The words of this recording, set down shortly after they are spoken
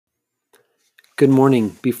Good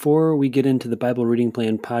morning. Before we get into the Bible Reading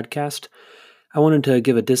Plan podcast, I wanted to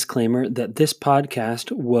give a disclaimer that this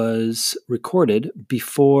podcast was recorded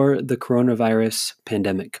before the coronavirus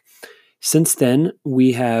pandemic. Since then,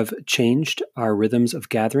 we have changed our rhythms of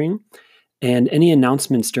gathering, and any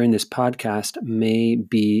announcements during this podcast may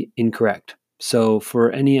be incorrect. So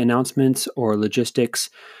for any announcements or logistics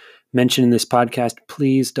mentioned in this podcast,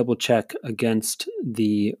 please double check against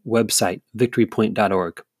the website,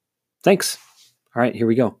 victorypoint.org. Thanks. All right, here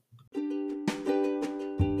we go.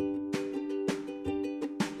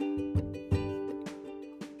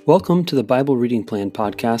 Welcome to the Bible Reading Plan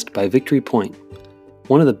podcast by Victory Point.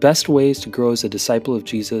 One of the best ways to grow as a disciple of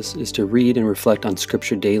Jesus is to read and reflect on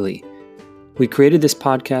Scripture daily. We created this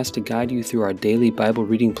podcast to guide you through our daily Bible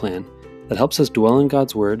reading plan that helps us dwell in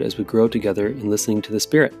God's Word as we grow together in listening to the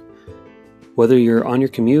Spirit. Whether you're on your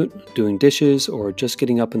commute, doing dishes, or just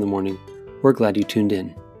getting up in the morning, we're glad you tuned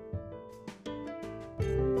in.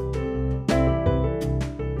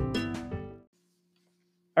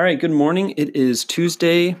 All right, good morning. It is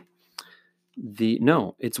Tuesday.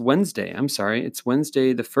 It's Wednesday. I'm sorry. It's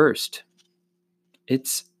Wednesday the 1st.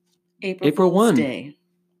 It's April 1. Day.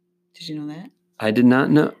 Did you know that? I did not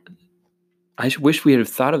know. I wish we had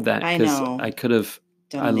thought of that I because know. I could have.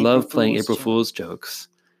 Done I an love April playing Fool's April joke. Fool's jokes.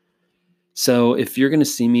 So if you're going to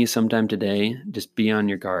see me sometime today, just be on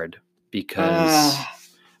your guard because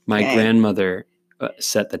my okay. grandmother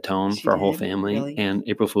set the tone She for our whole did? family, Really? and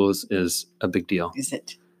April Fool's is a big deal. Is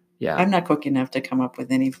it? Yeah. I'm not quick enough to come up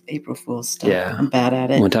with any April Fool's stuff. Yeah. I'm bad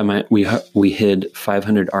at it. One time we hid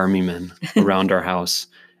 500 army men around our house.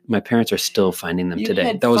 My parents are still finding them You today.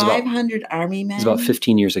 had That was 500 army men? It was about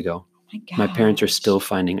 15 years ago. Oh my gosh. My parents are still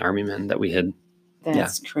finding army men that we hid.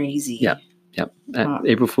 That's crazy. Yeah. Yep. Wow.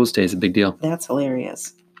 April Fool's Day is a big deal. That's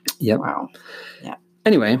hilarious. Yep. Wow.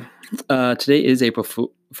 Anyway, today is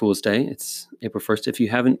April Fool's Day. It's April 1st. If you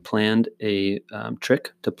haven't planned a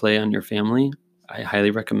trick to play on your family, I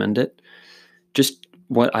highly recommend it. Just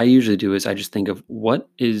what I usually do is I just think of what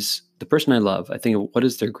is the person I love. I think of what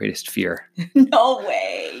is their greatest fear. No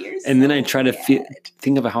way. You're And then so I try to bad.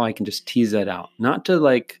 think of how I can just tease that out. Not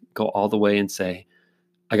to go all the way and say,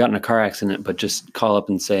 I got in a car accident, but just call up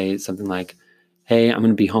and say something like, hey, I'm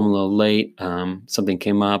going to be home a little late. Something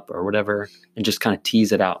came up or whatever, and just kind of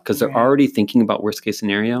tease it out because they're Right. already thinking about worst case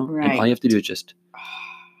scenario. And all Right. you have to do is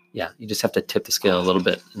you just have to tip the scale a little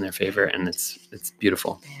bit in their favor, and it's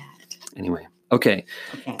beautiful. Bad. Anyway, okay.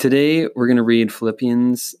 Okay. Today we're going to read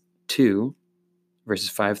Philippians 2, verses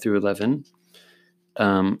 5 through 11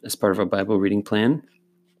 as part of our Bible reading plan.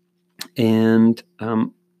 And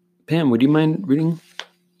Pam, would you mind reading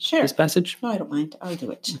Sure. this passage? No, I don't mind. I'll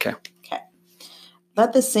do it. Okay.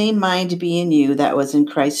 Let the same mind be in you that was in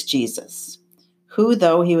Christ Jesus, who,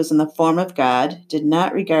 though he was in the form of God, did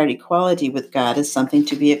not regard equality with God as something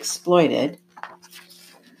to be exploited,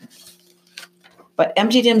 but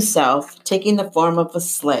emptied himself, taking the form of a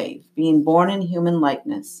slave, being born in human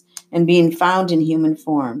likeness, and being found in human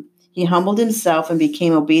form. He humbled himself and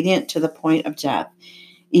became obedient to the point of death,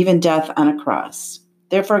 even death on a cross.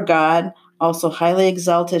 Therefore God also highly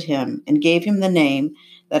exalted him and gave him the name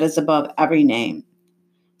that is above every name,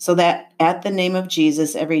 so that at the name of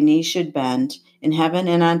Jesus every knee should bend in heaven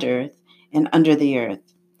and on earth and under the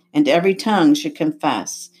earth, and every tongue should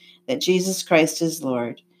confess that Jesus Christ is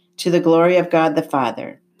Lord, to the glory of God the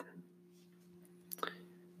Father.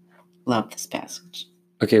 Love this passage.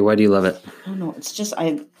 Okay, why do you love it? I don't know. It's just,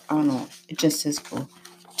 I don't know. It just is cool.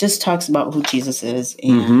 It just talks about who Jesus is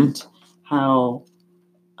and how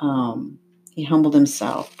he humbled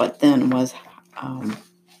himself, but then was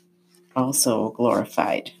also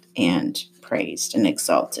glorified and praised and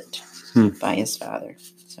exalted by his Father.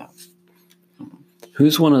 So,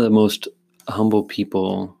 Who's one of the most humble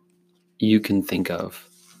people you can think of?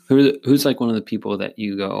 Who's one of the people that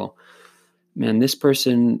you go, man, this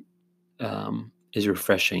person is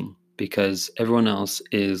refreshing because everyone else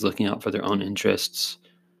is looking out for their own interests,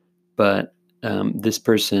 but this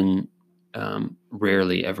person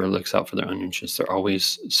rarely ever looks out for their own interests. They're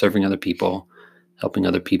always serving other people, helping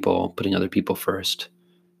other people, putting other people first.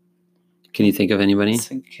 Can you think of anybody?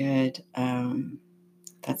 that's a good,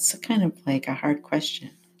 that's kind of like a hard question.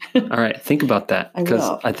 All right, think about that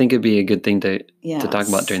because I think it'd be a good thing to talk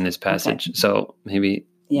about during this passage. Okay. So maybe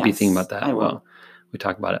be thinking about that while we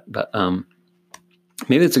talk about it. But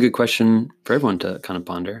maybe it's a good question for everyone to kind of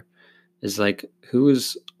ponder. Is who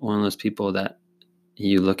is one of those people that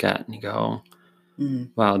you look at and you go,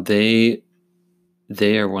 wow, they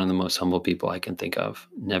are one of the most humble people I can think of.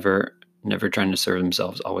 Never trying to serve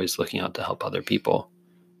themselves, always looking out to help other people.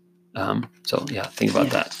 Think about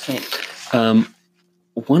that. Okay.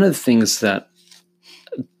 One of the things that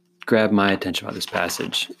grabbed my attention about this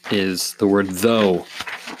passage is the word though,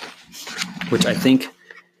 which I think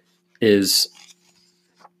is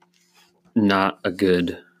not a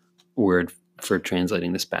good word for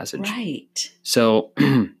translating this passage. Right. So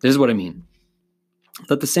this is what I mean.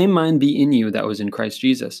 Let the same mind be in you that was in Christ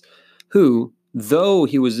Jesus, who, though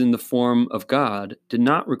he was in the form of God, did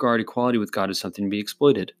not regard equality with God as something to be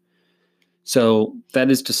exploited. So that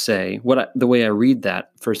is to say, the way I read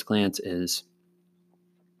that first glance is,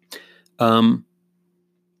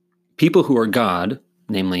 people who are God,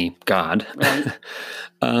 namely God,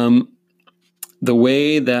 Right. the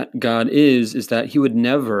way that God is that he would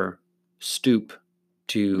never stoop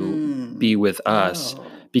to be with us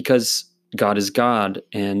because God is God,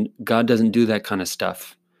 and God doesn't do that kind of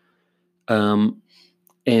stuff.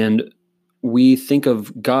 And we think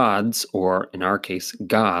of gods, or in our case,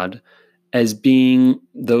 God, as being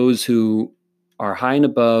those who are high and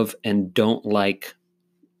above and don't like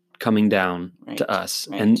coming down to us.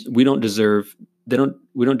 Right. And we don't deserve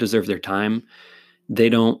their time. They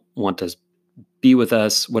don't want to be with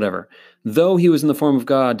us, whatever. Though he was in the form of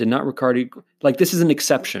God, did not regard like this is an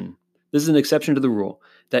exception. This is an exception to the rule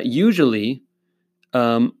that usually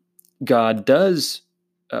God does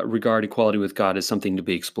regard equality with God as something to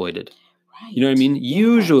be exploited. Right. You know what I mean? Yes.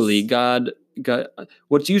 Usually God,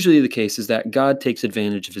 what's usually the case is that God takes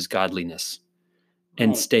advantage of his godliness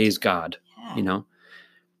and stays God, you know?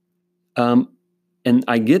 And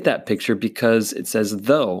I get that picture because it says,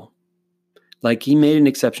 though, like he made an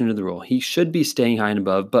exception to the rule. He should be staying high and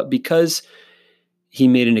above, but because he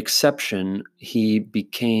made an exception, he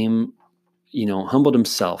became, humbled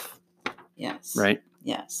himself. Yes. Right?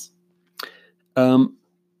 Yes.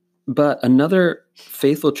 But another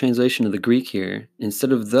faithful translation of the Greek here,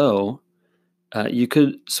 instead of though, you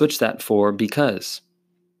could switch that for because.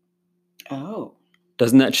 Oh.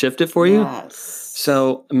 Doesn't that shift it for you? Yes.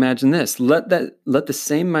 So imagine this. Let the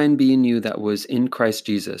same mind be in you that was in Christ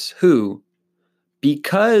Jesus, who,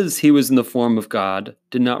 because he was in the form of God,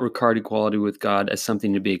 did not regard equality with God as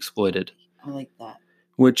something to be exploited. I like that.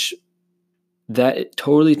 Which it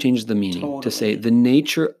totally changes the meaning to say the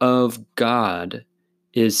nature of God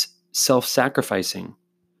is self-sacrificing.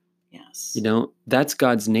 Yes. That's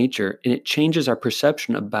God's nature, and it changes our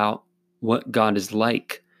perception about what God is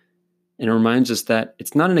like. And it reminds us that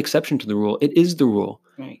it's not an exception to the rule, it is the rule.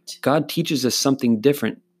 Right. God teaches us something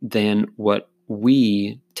different than what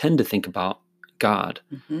we tend to think about God,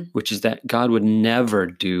 which is that God would never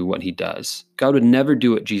do what he does. God would never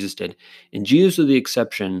do what Jesus did. And Jesus was the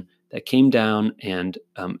exception that came down and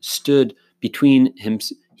stood between him.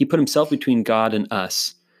 He put himself between God and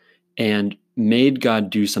us and made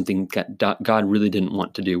God do something that God really didn't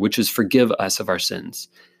want to do, which is forgive us of our sins.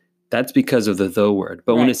 That's because of the though word.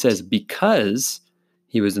 But when it says because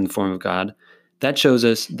he was in the form of God, that shows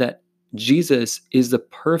us that Jesus is the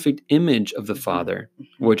perfect image of the Father,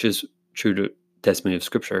 which is true to testimony of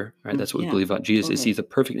Scripture, right? That's what we believe about Jesus. Is he's the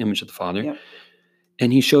perfect image of the Father. Yep.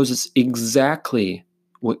 And he shows us exactly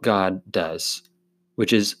what God does,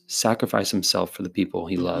 which is sacrifice himself for the people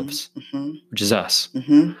he loves, which is us.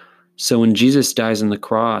 So when Jesus dies on the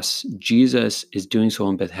cross, Jesus is doing so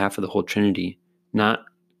on behalf of the whole Trinity. Not,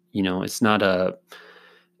 it's not a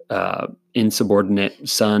insubordinate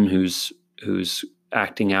son who's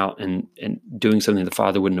acting out and doing something the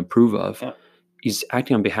Father wouldn't approve of. Yep. He's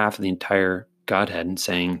acting on behalf of the entire Godhead and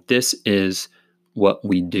saying, this is what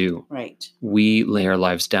we do. Right. We lay our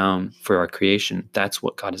lives down for our creation. That's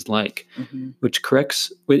what God is like, which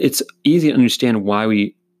corrects. It's easy to understand why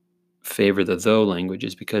we favor the though language,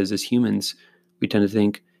 is because as humans, we tend to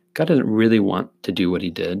think God doesn't really want to do what he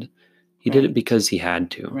did. He did it because he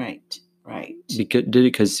had to. Right. He did it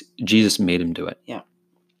because Jesus made him do it. Yeah.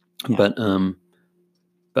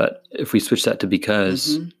 But if we switch that to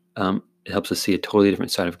because, it helps us see a totally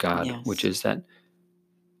different side of God, which is that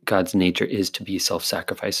God's nature is to be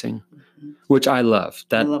self-sacrificing, which I love.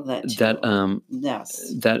 I love that too.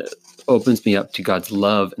 That opens me up to God's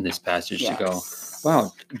love in this passage to go,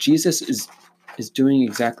 wow, Jesus is doing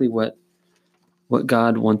exactly what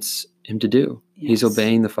God wants him to do. Yes. He's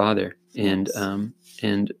obeying the Father and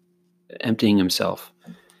emptying himself.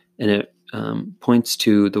 And it points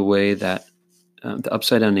to the way that the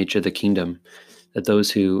upside down nature of the kingdom, that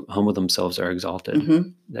those who humble themselves are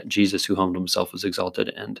exalted, that Jesus who humbled himself was exalted,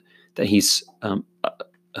 and that he's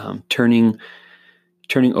turning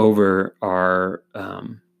over our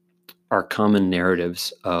common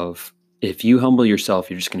narratives of, if you humble yourself,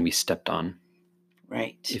 you're just going to be stepped on.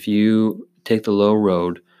 Right. If you take the low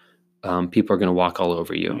road, people are going to walk all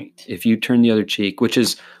over you. Right. If you turn the other cheek, which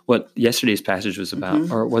is what yesterday's passage was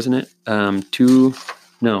about, or wasn't it?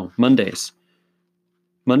 Mondays.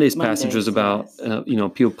 Monday's passage was about, yes.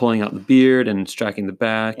 people pulling out the beard and striking the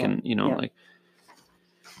back, Yeah, and yeah.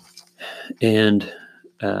 and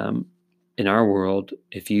in our world,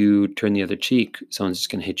 if you turn the other cheek, someone's just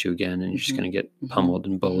going to hit you again, and you're just going to get pummeled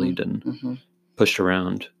and bullied and pushed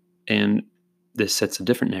around. And this sets a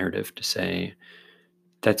different narrative to say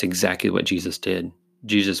that's exactly what Jesus did.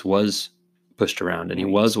 Jesus was pushed around and he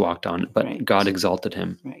was walked on, but God exalted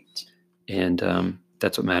him. Right. And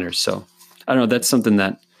that's what matters. So I don't know. That's something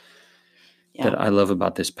that I love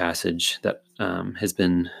about this passage that has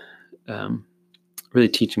been really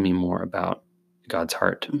teaching me more about God's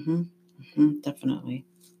heart. Definitely.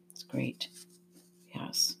 It's great.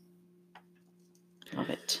 Yes. Love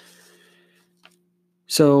it.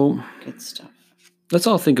 So good stuff. Let's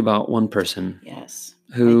all think about one person. Yes.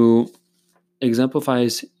 Who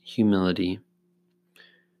exemplifies humility,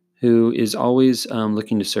 who is always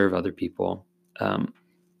looking to serve other people.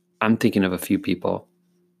 I'm thinking of a few people.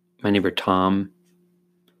 My neighbor Tom.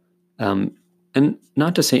 And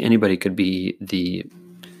not to say anybody could be the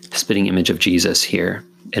spitting image of Jesus here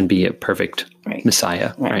and be a perfect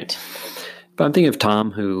Messiah, right? But I'm thinking of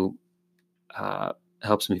Tom, who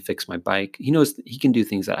helps me fix my bike. He knows he can do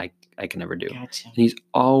things that I can never do. Gotcha. And he's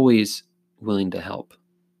always willing to help.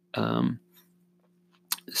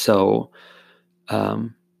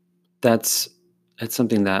 That's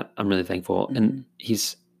something that I'm really thankful. And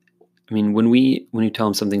when you tell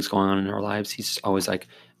him something's going on in our lives, he's always like,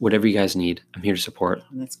 whatever you guys need, I'm here to support.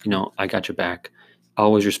 That's cool. I got your back.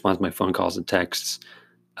 Always responds to my phone calls and texts.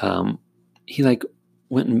 He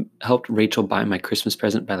went and helped Rachel buy my Christmas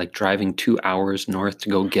present by driving 2 hours north to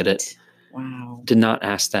go get it. Wow. Did not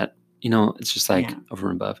ask that. It's just over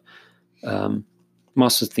and above. I'm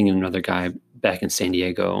also thinking of another guy back in San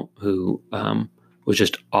Diego who was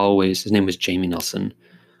just always, his name was Jamie Nelson,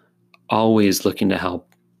 always looking to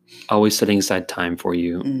help, always setting aside time for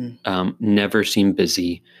you, never seemed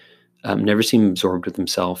busy, never seemed absorbed with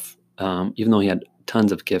himself, even though he had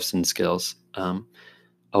tons of gifts and skills,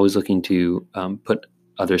 always looking to put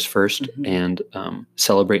others first and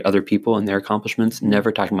celebrate other people and their accomplishments,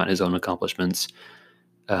 never talking about his own accomplishments.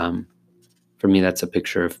 For me, that's a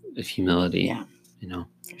picture of humility. Yeah.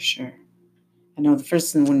 For sure. I know the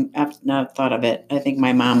first thing when I've thought of it, I think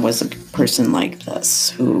my mom was a person like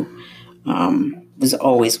this who was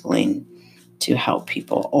always willing to help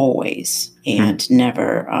people, always, and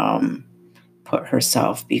never put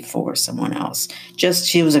herself before someone else.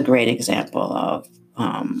 She was a great example of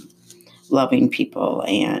loving people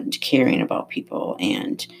and caring about people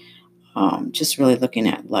and just really looking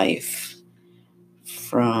at life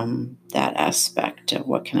from that aspect of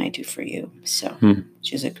what can I do for you. So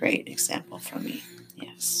she's a great example for me.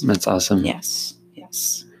 Yes. That's awesome. Yes.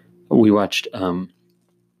 We watched,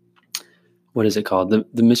 what is it called? The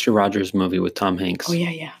Mr. Rogers movie with Tom Hanks. Oh,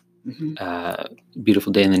 yeah.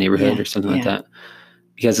 Beautiful Day in the Neighborhood or something like that.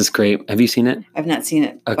 He has this great, have you seen it? I've not seen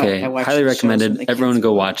it. Okay. Highly recommended. Everyone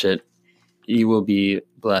go watch it. You will be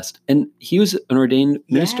blessed. And he was an ordained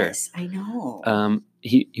minister. Yes, I know.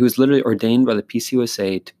 He was literally ordained by the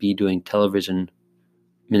PCUSA to be doing television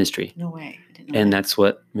ministry. No way. I didn't know and that. That's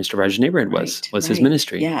what Mr. Rogers' Neighborhood was his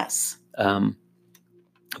ministry. Yes.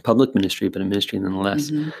 Public ministry, but a ministry nonetheless.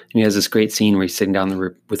 And he has this great scene where he's sitting down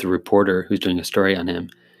with a reporter who's doing a story on him.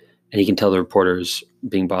 And he can tell the reporter's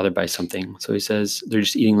being bothered by something. So he says, they're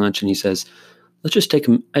just eating lunch, and he says, let's just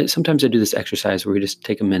sometimes I do this exercise where we just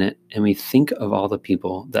take a minute and we think of all the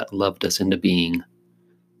people that loved us into being.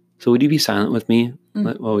 So would you be silent with me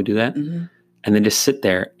while we do that? And then just sit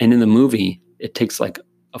there. And in the movie, it takes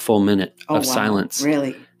a full minute of silence.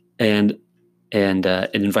 Really? And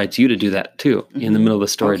it invites you to do that too in the middle of the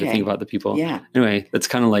story to think about the people. Yeah. Anyway, that's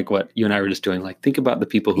kind of like what you and I were just doing. Think about the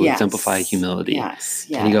people who exemplify humility. Yes.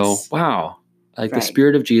 And you go, wow, the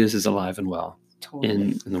Spirit of Jesus is alive and well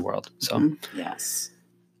in the world. So, yes.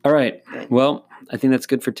 All right. Good. Well, I think that's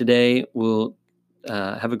good for today. We'll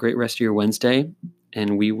have a great rest of your Wednesday,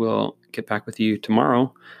 and we will get back with you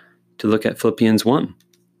tomorrow to look at Philippians 1.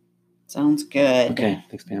 Sounds good. Okay.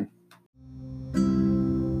 Thanks, Pam.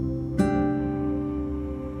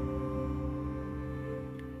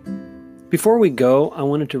 Before we go, I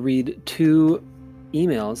wanted to read 2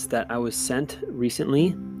 emails that I was sent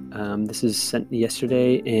recently. This is sent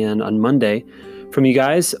yesterday and on Monday from you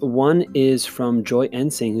guys. One is from Joy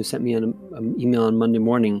Ensing, who sent me an email on Monday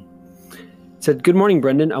morning. It said, "Good morning,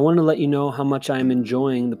 Brendan. I want to let you know how much I am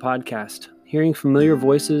enjoying the podcast. Hearing familiar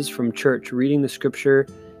voices from church, reading the scripture,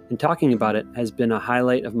 and talking about it has been a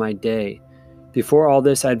highlight of my day. Before all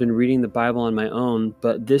this, I'd been reading the Bible on my own,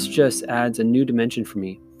 but this just adds a new dimension for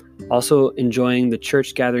me. Also enjoying the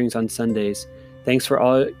church gatherings on Sundays. Thanks for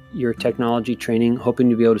all your technology training. Hoping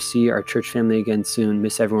to be able to see our church family again soon.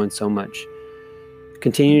 Miss everyone so much.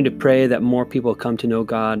 Continue to pray that more people come to know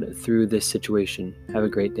God through this situation. Have a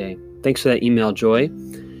great day. Thanks for that email, Joy.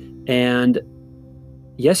 And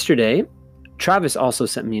yesterday, Travis also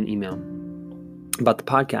sent me an email about the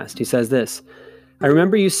podcast. He says this: I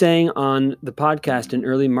remember you saying on the podcast in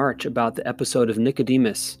early March about the episode of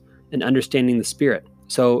Nicodemus and understanding the Spirit.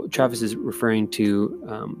 So Travis is referring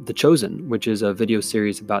to The Chosen, which is a video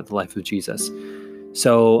series about the life of Jesus.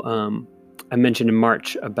 So I mentioned in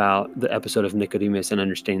March about the episode of Nicodemus and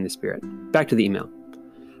understanding the Spirit. Back to the email.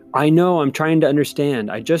 I know I'm trying to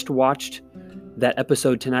understand. I just watched that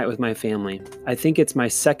episode tonight with my family. I think it's my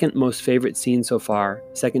second most favorite scene so far,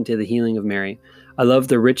 second to the healing of Mary. I love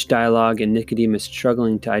the rich dialogue and Nicodemus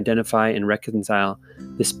struggling to identify and reconcile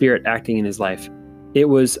the Spirit acting in his life. It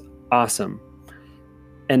was awesome.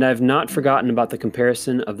 And I've not forgotten about the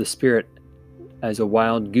comparison of the Spirit as a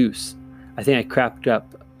wild goose. I think I cracked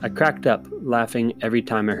up laughing every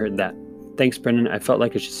time I heard that. Thanks, Brendan. I felt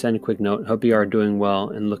like I should send a quick note. Hope you are doing well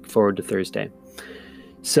and look forward to Thursday.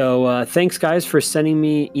 So thanks, guys, for sending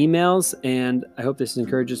me emails, and I hope this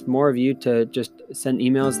encourages more of you to just send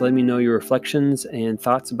emails. Let me know your reflections and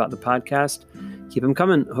thoughts about the podcast. Keep them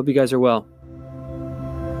coming. Hope you guys are well.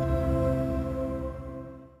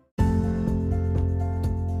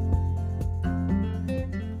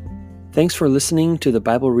 Thanks for listening to the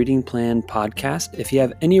Bible Reading Plan podcast. If you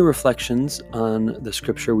have any reflections on the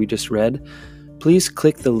scripture we just read, please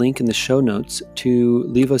click the link in the show notes to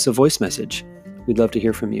leave us a voice message. We'd love to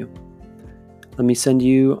hear from you. Let me send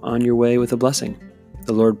you on your way with a blessing.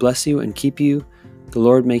 The Lord bless you and keep you. The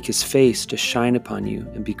Lord make his face to shine upon you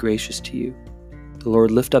and be gracious to you. The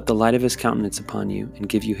Lord lift up the light of his countenance upon you and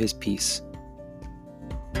give you his peace.